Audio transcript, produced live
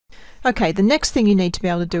Okay, the next thing you need to be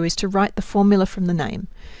able to do is to write the formula from the name.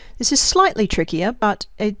 This is slightly trickier, but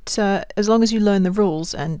as long as you learn the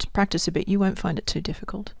rules and practice a bit, you won't find it too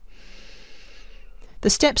difficult. The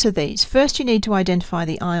steps are these. First, you need to identify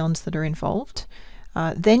the ions that are involved.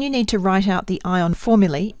 Then you need to write out the ion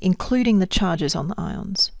formulae, including the charges on the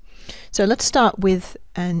ions. So let's start with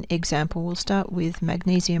an example. We'll start with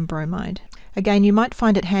magnesium bromide. Again, you might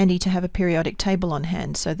find it handy to have a periodic table on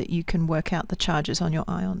hand so that you can work out the charges on your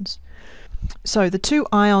ions. So the two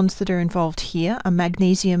ions that are involved here are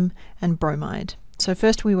magnesium and bromide. So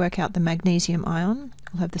first we work out the magnesium ion.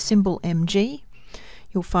 We'll have the symbol Mg.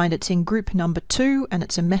 You'll find it's in group number 2 and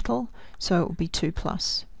it's a metal, so it will be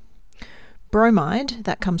 2+. Bromide,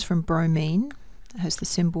 that comes from bromine, it has the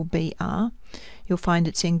symbol Br. You'll find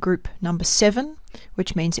it's in group number 7,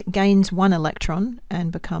 which means it gains 1 electron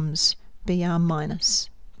and becomes Br-.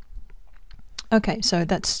 Okay, so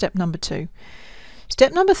that's step number 2.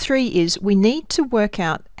 Step number 3 is we need to work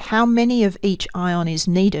out how many of each ion is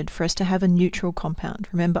needed for us to have a neutral compound.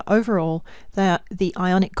 Remember, overall, the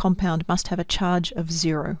ionic compound must have a charge of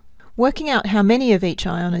 0. Working out how many of each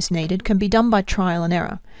ion is needed can be done by trial and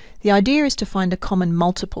error. The idea is to find a common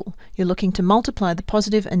multiple. You're looking to multiply the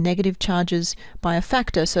positive and negative charges by a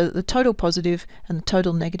factor so that the total positive and the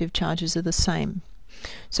total negative charges are the same.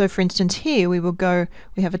 So for instance here we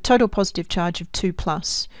have a total positive charge of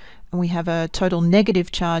 2+, and we have a total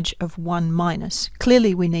negative charge of 1-.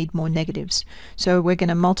 Clearly we need more negatives, so we're going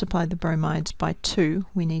to multiply the bromides by 2.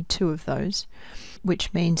 We need 2 of those,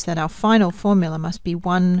 which means that our final formula must be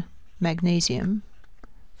 1 magnesium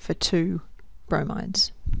for 2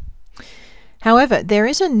 bromides. However, there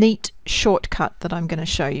is a neat shortcut that I'm going to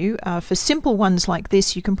show you. For simple ones like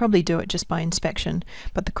this, you can probably do it just by inspection,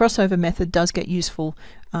 but the crossover method does get useful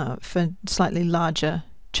for slightly larger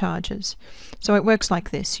charges. So it works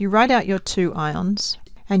like this. You write out your 2 ions,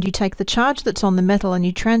 and you take the charge that's on the metal and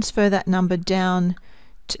you transfer that number down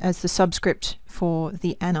as the subscript for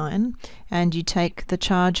the anion, and you take the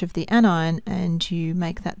charge of the anion and you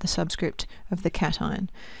make that the subscript of the cation.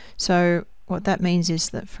 So what that means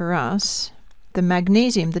is that for us, the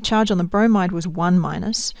magnesium, the charge on the bromide was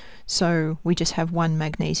 1-, so we just have 1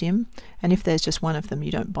 magnesium, and if there's just one of them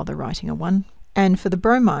you don't bother writing a 1. And for the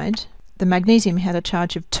bromide, the magnesium had a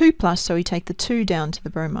charge of 2+, so we take the 2 down to the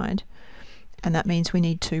bromide, and that means we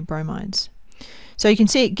need 2 bromides. So you can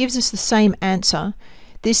see it gives us the same answer.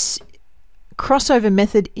 This crossover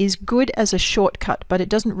method is good as a shortcut, but it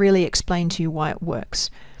doesn't really explain to you why it works.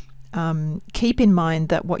 Keep in mind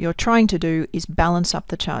that what you're trying to do is balance up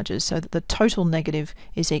the charges so that the total negative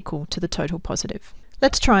is equal to the total positive.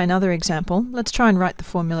 Let's try another example. Let's try and write the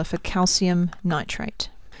formula for calcium nitrate.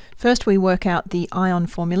 First we work out the ion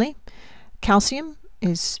formulae. Calcium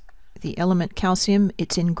is the element calcium.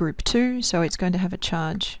 It's in group 2, so it's going to have a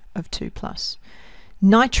charge of 2+.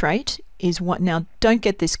 Nitrate is what, now don't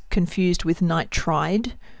get this confused with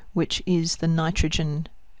nitride, which is the nitrogen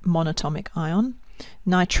monatomic ion.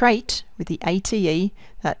 Nitrate, with the ATE,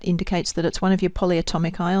 that indicates that it's one of your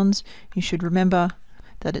polyatomic ions. You should remember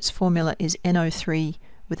that its formula is NO3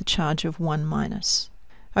 with a charge of 1-.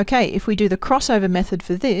 Okay, if we do the crossover method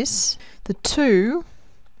for this, the 2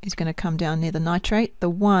 is going to come down near the nitrate, the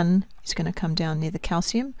 1 is going to come down near the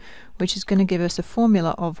calcium, which is going to give us a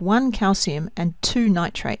formula of 1 calcium and 2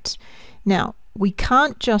 nitrates. Now, we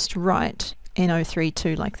can't just write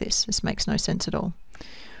NO3 like this. This makes no sense at all.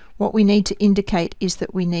 What we need to indicate is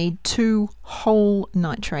that we need 2 whole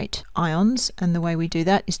nitrate ions, and the way we do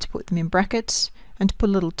that is to put them in brackets and to put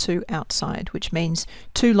a little 2 outside, which means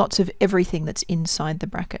 2 lots of everything that's inside the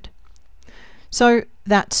bracket. So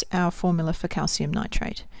that's our formula for calcium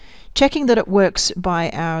nitrate. Checking that it works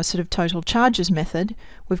by our sort of total charges method,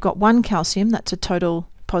 we've got 1 calcium, that's a total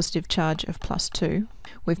positive charge of +2.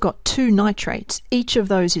 We've got 2 nitrates, each of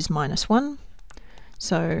those is -1,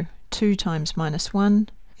 so 2 times -1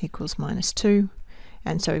 equals -2,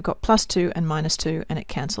 and so we've got +2 and -2, and it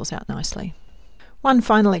cancels out nicely. One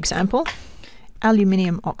final example,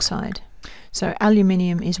 aluminium oxide. So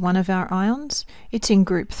aluminium is one of our ions. It's in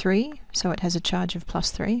group 3, so it has a charge of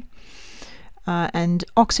 +3. And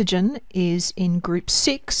oxygen is in group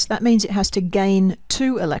 6. That means it has to gain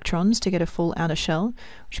 2 electrons to get a full outer shell,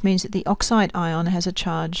 which means that the oxide ion has a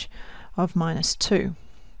charge of -2.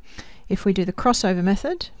 If we do the crossover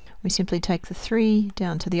method, we simply take the 3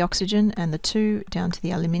 down to the oxygen and the 2 down to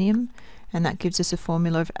the aluminium, and that gives us a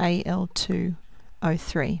formula of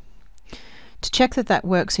Al2O3. To check that that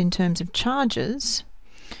works in terms of charges,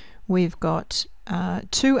 we've got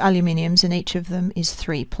 2 aluminiums, and each of them is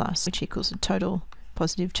 3+, which equals a total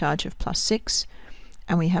positive charge of +6,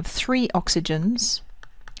 and we have 3 oxygens,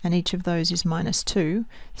 and each of those is minus 2.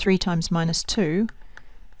 3 times minus 2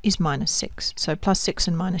 is minus 6. So plus 6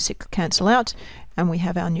 and minus 6 cancel out, and we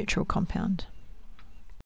have our neutral compound.